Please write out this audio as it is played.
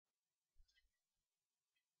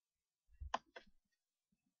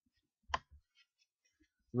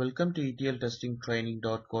Welcome to ETL Testing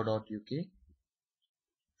Training.co.uk.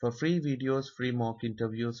 For free videos, free mock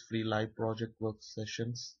interviews, free live project work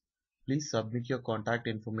sessions, please submit your contact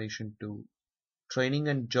information to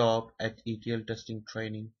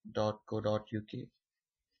trainingandjob@etltestingtraining.co.uk.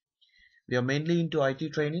 We are mainly into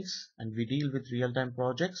IT trainings and we deal with real-time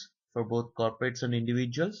projects for both corporates and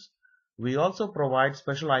individuals. We also provide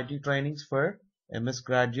special IT trainings for MS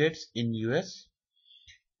graduates in US.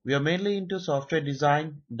 We are mainly into software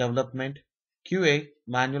design, development, QA,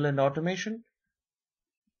 manual and automation,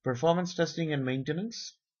 performance testing and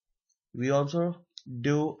maintenance. We also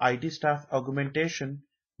do IT staff augmentation,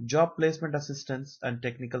 job placement assistance and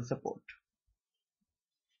technical support.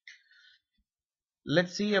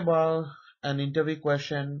 Let's see about an interview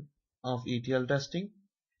question of ETL testing.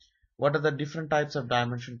 What are the different types of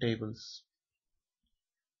dimension tables?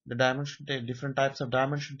 The different types of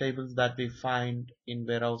dimension tables that we find in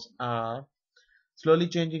warehouse are slowly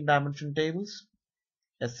changing dimension tables,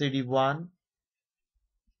 SCD1.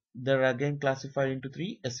 They're again classified into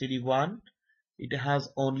three. SCD1, it has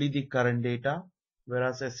only the current data,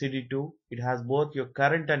 whereas SCD2, it has both your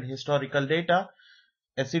current and historical data.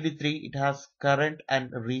 SCD3, it has current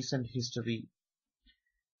and recent history.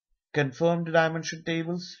 Confirmed dimension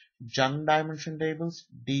tables, junk dimension tables,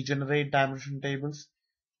 degenerate dimension tables,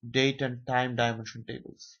 date and time dimension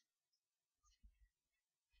tables.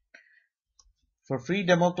 For free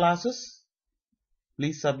demo classes,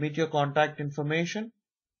 please submit your contact information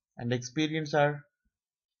and experience our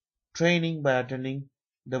training by attending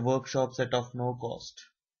the workshops at of no cost.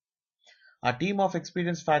 Our team of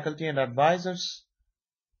experienced faculty and advisors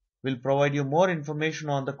will provide you more information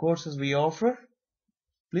on the courses we offer.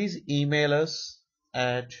 Please email us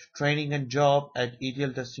at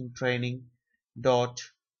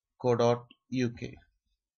trainingandjob@etltestingtraining.co.uk.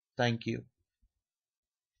 Thank you.